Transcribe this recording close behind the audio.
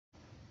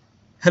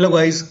Hello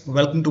guys,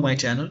 welcome to my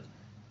channel.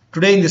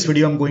 Today in this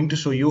video I'm going to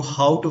show you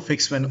how to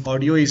fix when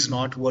audio is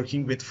not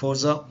working with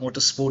Forza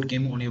Motorsport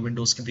game on your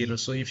Windows computer.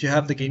 So if you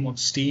have the game on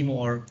Steam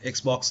or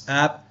Xbox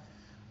app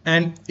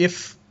and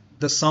if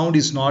the sound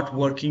is not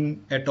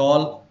working at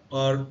all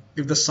or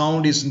if the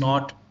sound is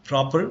not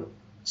proper,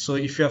 so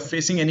if you are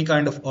facing any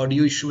kind of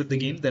audio issue with the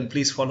game, then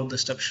please follow the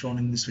steps shown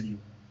in this video.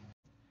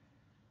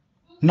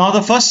 Now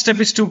the first step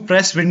is to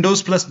press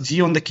Windows plus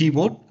G on the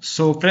keyboard.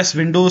 So press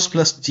Windows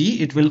plus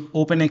G, it will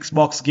open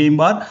Xbox game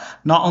bar.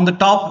 Now on the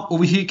top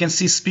over here you can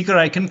see speaker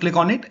icon, click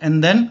on it,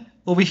 and then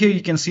over here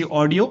you can see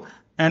audio,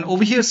 and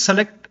over here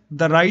select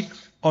the right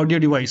audio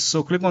device.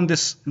 So click on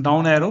this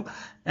down arrow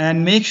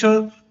and make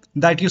sure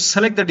that you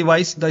select the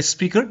device, the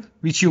speaker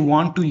which you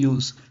want to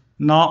use.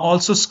 Now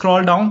also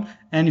scroll down,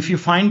 and if you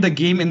find the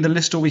game in the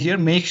list over here,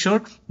 make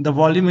sure the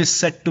volume is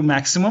set to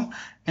maximum,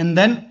 and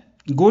then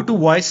go to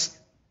voice.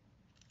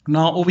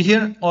 Now over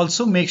here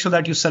also make sure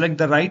that you select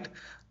the right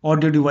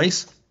audio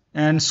device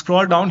and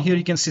scroll down. Here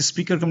you can see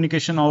speaker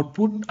communication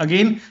output.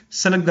 Again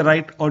select the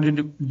right audio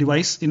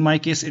device. In my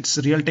case it's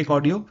Realtek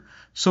audio.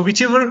 So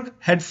whichever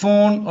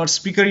headphone or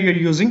speaker you're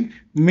using,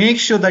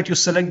 make sure that you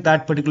select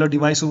that particular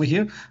device over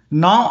here.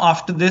 Now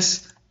after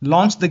this,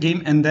 launch the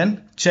game and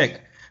then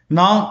check.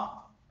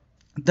 Now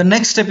the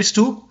next step is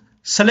to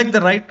select the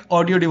right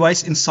audio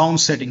device in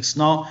sound settings.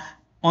 Now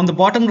on the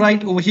bottom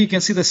right over here you can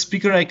see the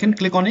speaker icon,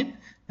 click on it.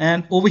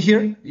 And over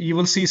here you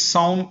will see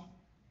sound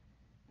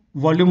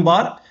volume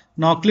bar.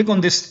 Now click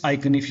on this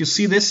icon. If you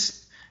see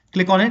this,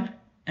 click on it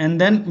and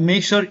then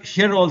make sure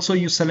here also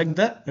you select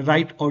the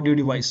right audio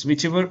device,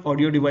 whichever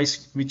audio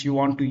device which you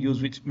want to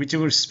use,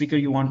 whichever speaker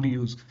you want to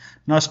use.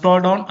 Now scroll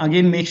down,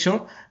 again make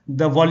sure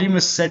the volume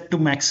is set to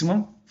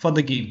maximum for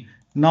the game.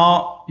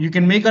 Now you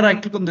can make a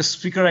right click on the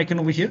speaker icon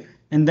over here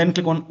and then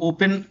click on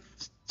open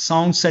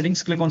sound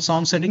settings, click on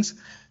sound settings,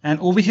 and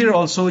over here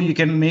also you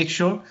can make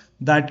sure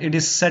that it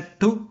is set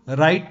to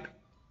right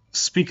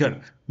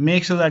speaker.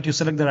 Make sure that you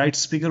select the right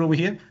speaker over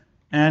here,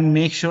 and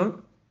make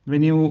sure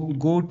when you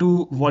go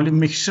to volume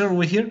mixture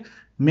over here,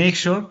 make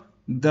sure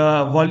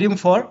the volume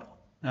for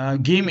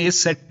game is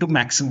set to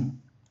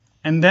maximum,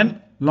 and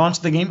then launch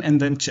the game and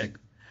then check.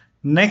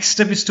 Next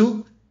step is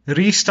to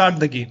restart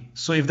the game.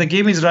 So if the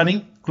game is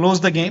running,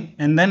 close the game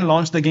and then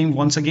launch the game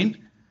once again.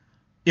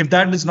 If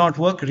that does not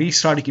work,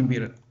 restart your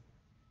computer.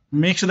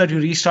 Make sure that you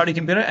restart your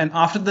computer, and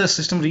after the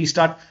system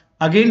restart,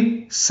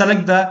 again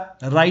select the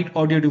right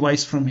audio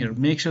device from here.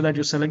 Make sure that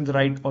you select the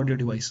right audio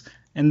device,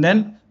 and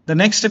then the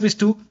next step is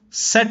to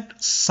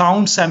set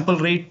sound sample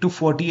rate to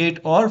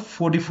 48 or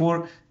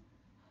 44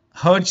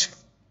 Hertz,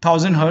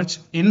 1000 Hertz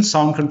in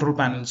sound control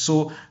panel.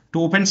 So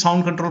to open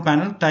sound control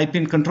panel, type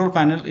in control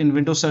panel in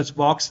Windows search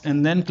box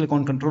and then click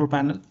on control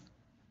panel.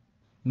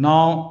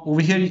 Now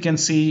over here you can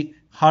see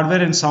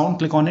hardware and sound,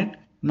 click on it.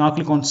 Now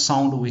click on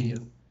sound over here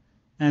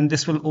and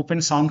this will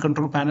open sound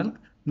control panel.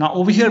 Now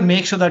over here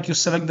make sure that you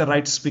select the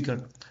right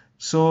speaker.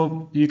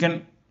 So you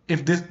can,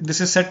 if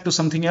this is set to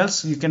something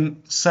else, you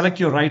can select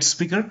your right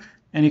speaker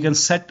and you can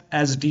set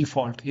as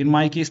default. In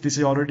my case this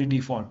is already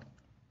default.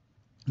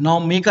 Now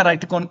make a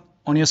right click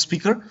on your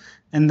speaker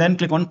and then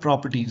click on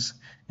properties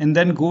and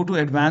then go to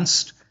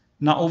advanced.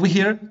 Now over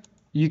here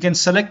you can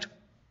select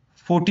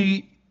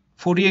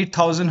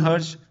 48,000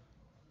 Hertz,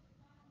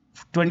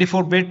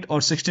 24-bit or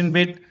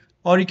 16-bit,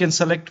 or you can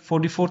select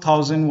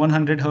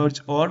 44,100 Hertz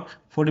or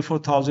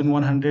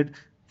 44,100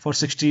 for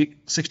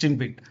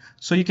 16-bit.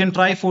 So you can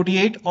try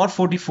 48 or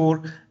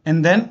 44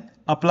 and then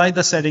apply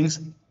the settings.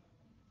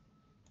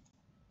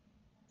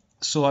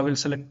 So I will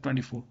select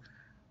 24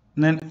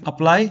 and then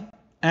apply,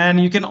 and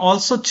you can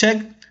also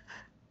check,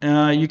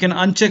 you can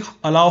uncheck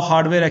allow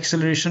hardware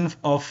acceleration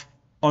of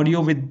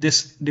audio with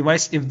this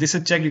device. If this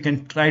is checked, you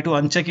can try to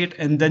uncheck it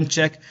and then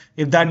check.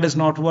 If that does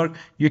not work,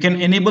 you can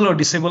enable or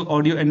disable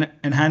audio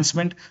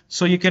enhancement.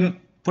 So you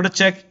can put a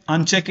check,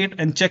 uncheck it,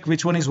 and check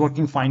which one is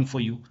working fine for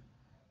you.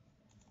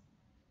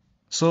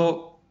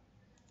 So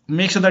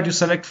make sure that you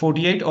select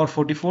 48 or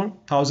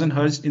 44,000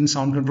 Hertz in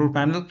sound control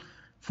panel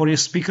for your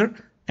speaker,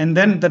 and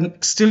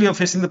then still you're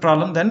facing the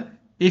problem. Then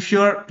if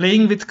you're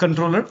playing with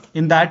controller,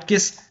 in that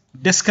case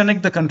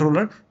disconnect the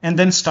controller and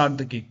then start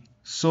the game.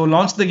 So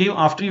launch the game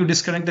after you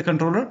disconnect the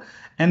controller,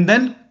 and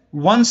then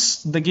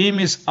once the game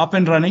is up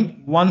and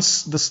running,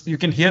 once you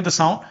can hear the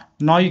sound,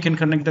 now you can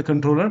connect the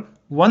controller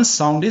once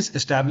sound is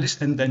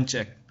established and then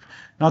check.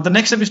 Now the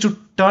next step is to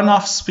turn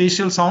off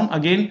spatial sound.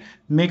 Again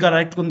make a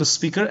right click on the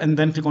speaker and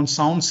then click on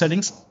sound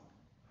settings,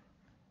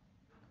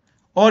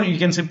 or you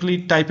can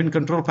simply type in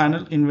control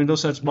panel in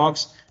Windows search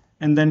box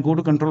and then go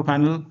to control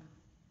panel,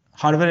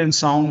 hardware and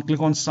sound,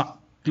 click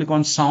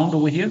on sound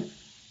over here.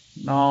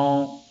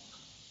 Now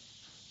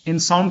in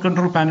sound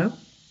control panel,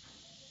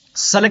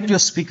 select your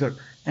speaker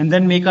and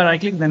then make a right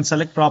click, then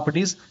select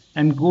properties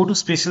and go to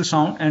spatial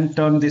sound and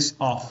turn this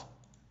off,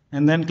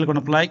 and then click on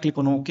apply, click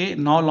on OK.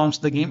 Now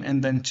launch the game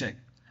and then check.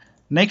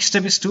 Next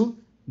step is to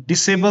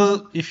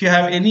disable, if you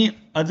have any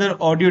other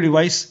audio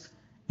device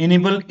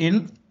enabled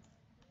in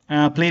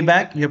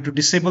playback, you have to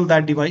disable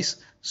that device.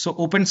 So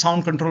open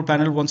sound control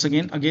panel once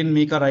again,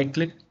 make a right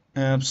click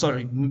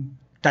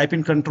type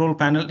in control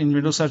panel in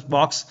Windows search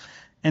box,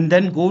 and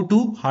then go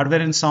to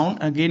hardware and sound.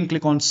 Again,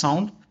 click on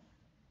sound,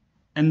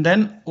 and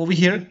then over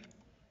here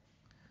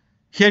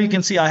you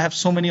can see I have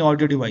so many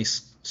audio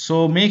device.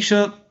 So make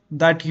sure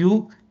that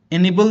you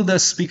enable the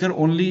speaker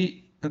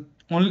only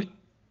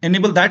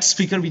enable that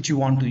speaker which you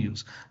want to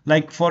use.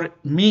 Like for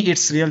me,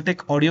 it's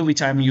Realtek audio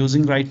which I'm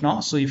using right now.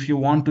 So if you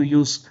want to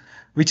use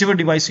whichever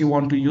device you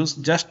want to use,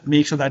 just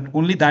make sure that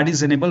only that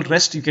is enabled,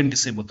 rest you can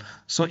disable.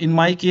 So in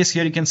my case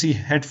here you can see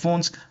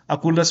headphones,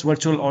 Oculus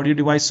virtual audio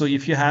device. So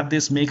if you have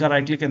this, make a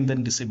right click and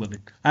then disable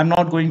it. I'm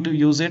not going to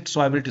use it,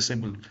 so I will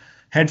disable it.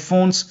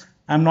 Headphones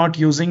I'm not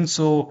using,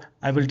 so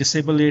I will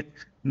disable it.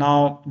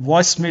 Now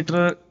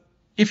voicemeeter,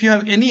 if you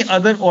have any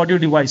other audio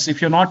device,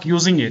 if you're not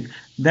using it,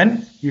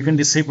 then you can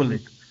disable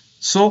it.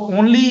 So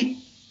only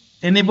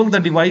enable the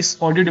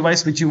device, audio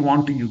device which you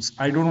want to use.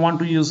 I don't want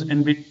to use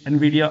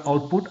NVIDIA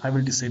output, I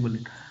will disable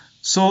it.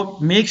 So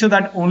make sure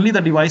that only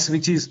the device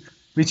which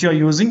you are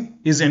using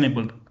is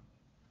enabled.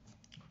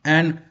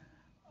 And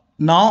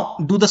now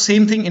do the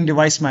same thing in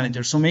device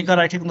manager. So make a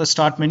right click on the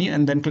start menu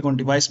and then click on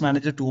device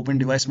manager to open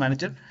device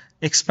manager.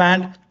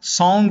 Expand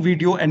sound,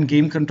 video and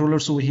game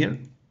controllers over here.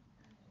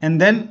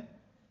 And then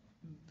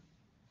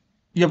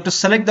you have to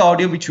select the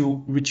audio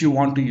which you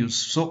want to use.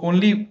 So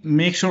only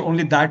make sure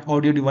only that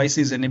audio device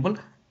is enabled.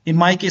 In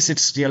my case,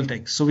 it's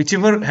Realtek. So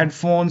whichever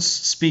headphones,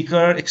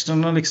 speaker,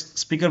 external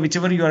speaker,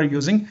 whichever you are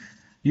using,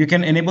 you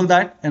can enable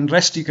that, and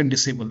rest you can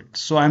disable it.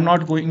 So I'm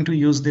not going to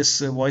use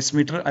this voice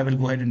meter. I will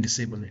go ahead and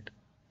disable it.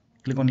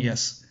 Click on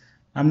yes.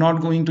 I'm not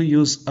going to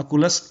use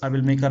Oculus. I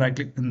will make a right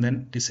click and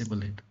then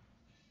disable it.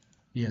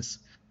 Yes.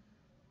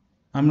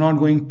 I'm not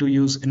going to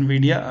use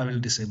NVIDIA. I will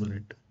disable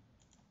it.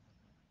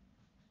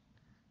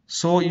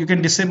 So you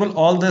can disable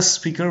all the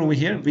speaker over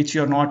here which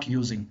you are not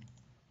using,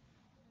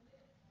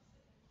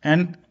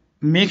 and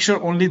make sure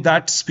only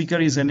that speaker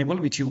is enabled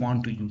which you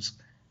want to use.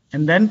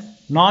 And then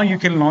now you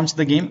can launch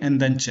the game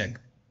and then check.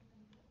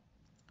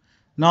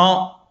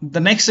 Now the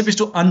next step is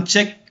to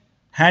uncheck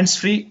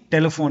hands-free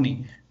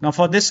telephony. Now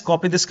for this,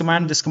 copy this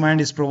command. This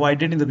command is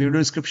provided in the video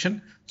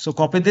description. So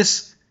copy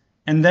this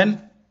and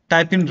then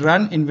type in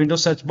run in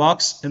Windows search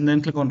box and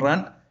then click on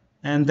run,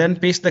 and then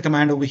paste the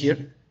command over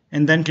here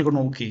and then click on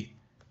OK.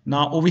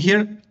 Now over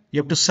here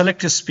you have to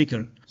select your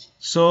speaker.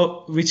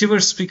 So whichever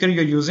speaker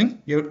you're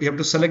using, you have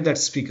to select that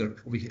speaker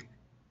over here.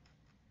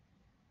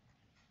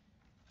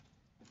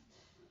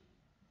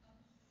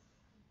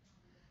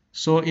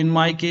 So in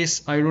my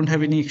case, I don't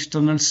have any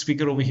external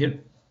speaker over here,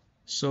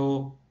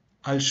 so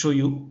I'll show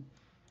you.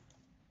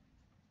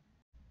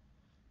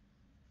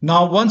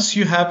 Now once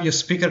you have your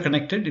speaker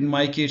connected, in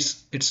my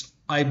case it's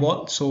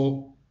eyeball,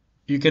 so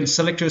you can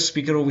select your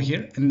speaker over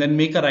here and then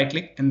make a right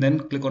click and then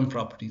click on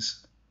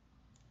properties.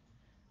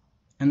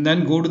 And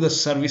then go to the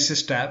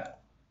services tab.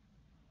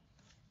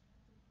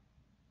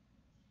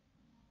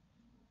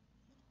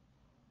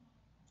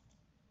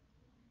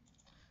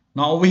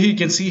 Now over here you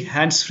can see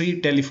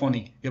hands-free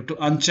telephony. You have to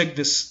uncheck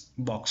this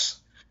box.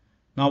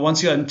 Now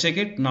once you uncheck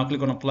it, now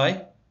click on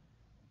apply.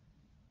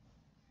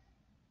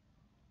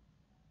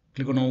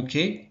 Click on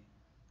OK.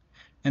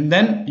 And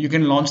then you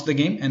can launch the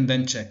game and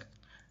then check.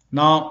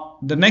 Now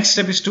the next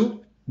step is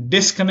to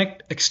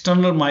disconnect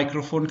external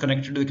microphone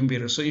connected to the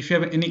computer. So if you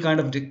have any kind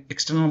of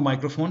external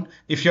microphone,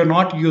 if you're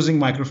not using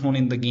microphone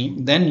in the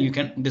game, then you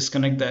can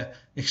disconnect the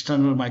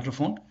external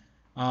microphone.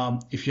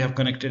 If you have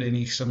connected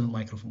any external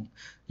microphone,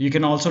 you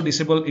can also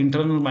disable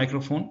internal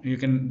microphone. You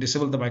can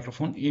disable the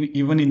microphone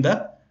even in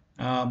the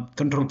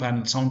control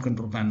panel, sound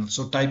control panel.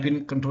 So type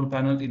in control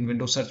panel in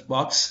Windows search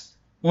box.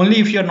 Only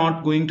if you're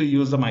not going to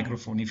use the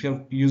microphone. If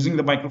you're using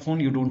the microphone,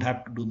 you don't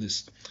have to do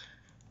this.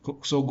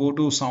 So go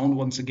to sound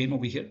once again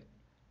over here.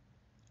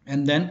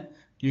 And then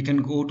you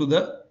can go to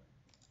the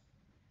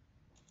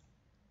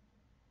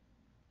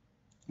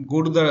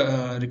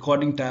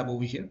recording tab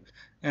over here.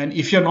 And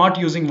if you're not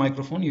using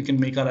microphone, you can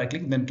make a right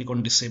click, then click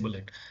on disable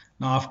it.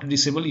 Now after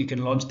disable, you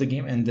can launch the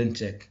game and then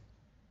check.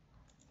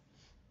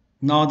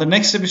 Now the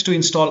next step is to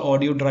install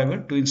audio driver.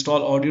 To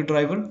install audio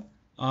driver,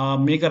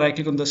 make a right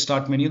click on the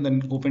start menu,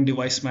 then open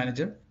device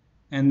manager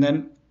and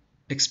then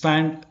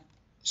expand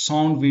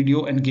sound,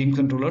 video and game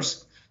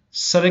controllers.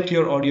 Select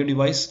your audio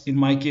device. In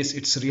my case,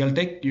 it's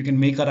Realtek. You can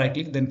make a right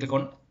click, then click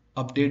on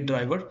update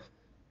driver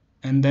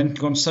and then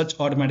click on search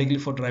automatically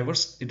for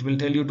drivers. It will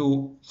tell you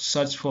to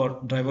search for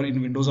driver in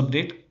Windows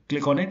Update.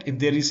 Click on it. If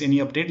there is any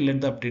update,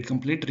 let the update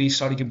complete,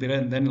 restart your computer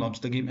and then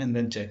launch the game and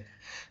then check.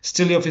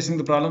 Still you're facing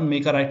the problem,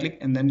 make a right click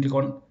and then click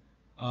on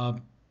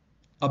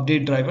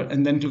update driver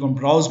and then click on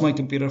browse my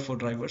computer for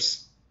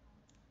drivers.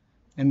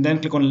 And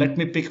then click on let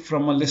me pick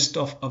from a list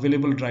of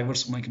available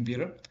drivers on my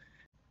computer.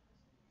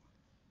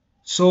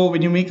 So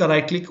when you make a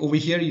right click over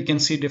here, you can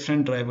see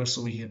different drivers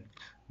over here.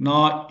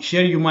 Now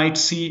here you might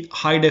see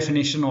high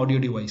definition audio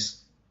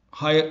device,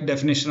 high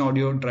definition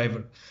audio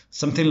driver,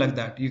 something like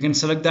that. You can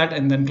select that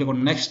and then click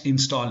on next,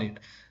 install it.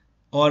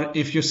 Or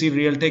if you see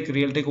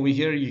Realtek over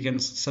here, you can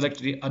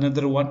select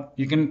another one.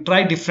 You can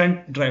try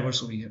different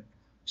drivers over here.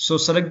 So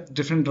select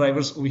different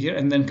drivers over here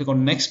and then click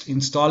on next,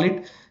 install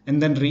it,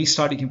 and then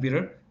restart your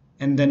computer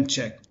and then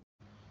check.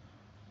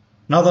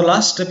 Now the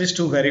last step is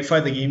to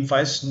verify the game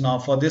files. Now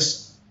for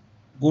this,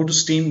 go to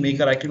Steam, make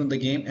a right click on the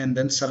game and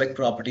then select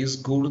properties,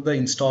 go to the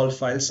installed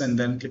files and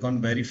then click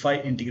on verify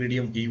integrity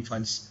of game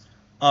files.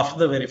 After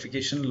the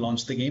verification,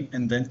 launch the game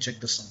and then check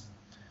the sound.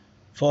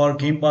 For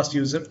Game Pass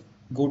user,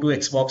 go to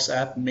Xbox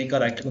app, make a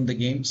right click on the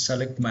game,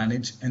 select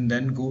manage and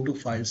then go to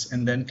files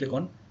and then click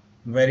on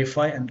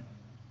verify and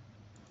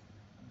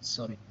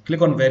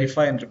click on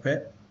verify and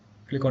repair,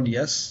 click on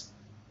yes.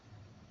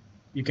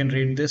 You can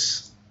read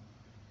this,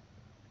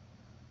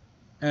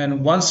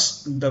 and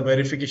once the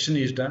verification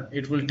is done,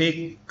 it will take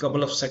a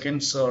couple of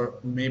seconds or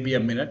maybe a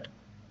minute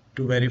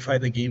to verify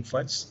the game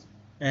files,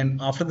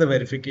 and after the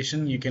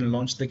verification you can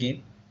launch the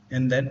game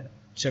and then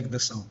check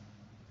the sound.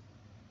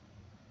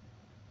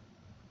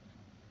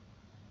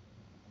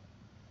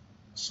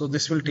 So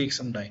this will take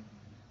some time.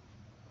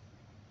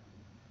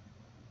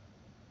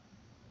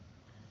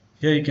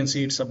 Here you can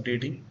see it's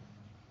updating.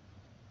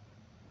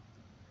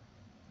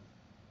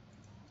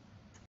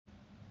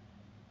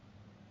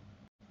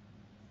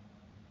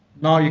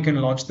 Now you can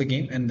launch the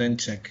game and then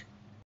check.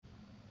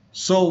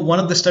 So one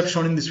of the steps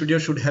shown in this video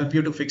should help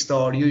you to fix the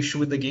audio issue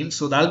with the game.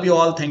 So that'll be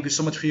all. Thank you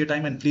so much for your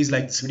time and please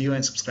like this video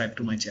and subscribe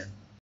to my channel.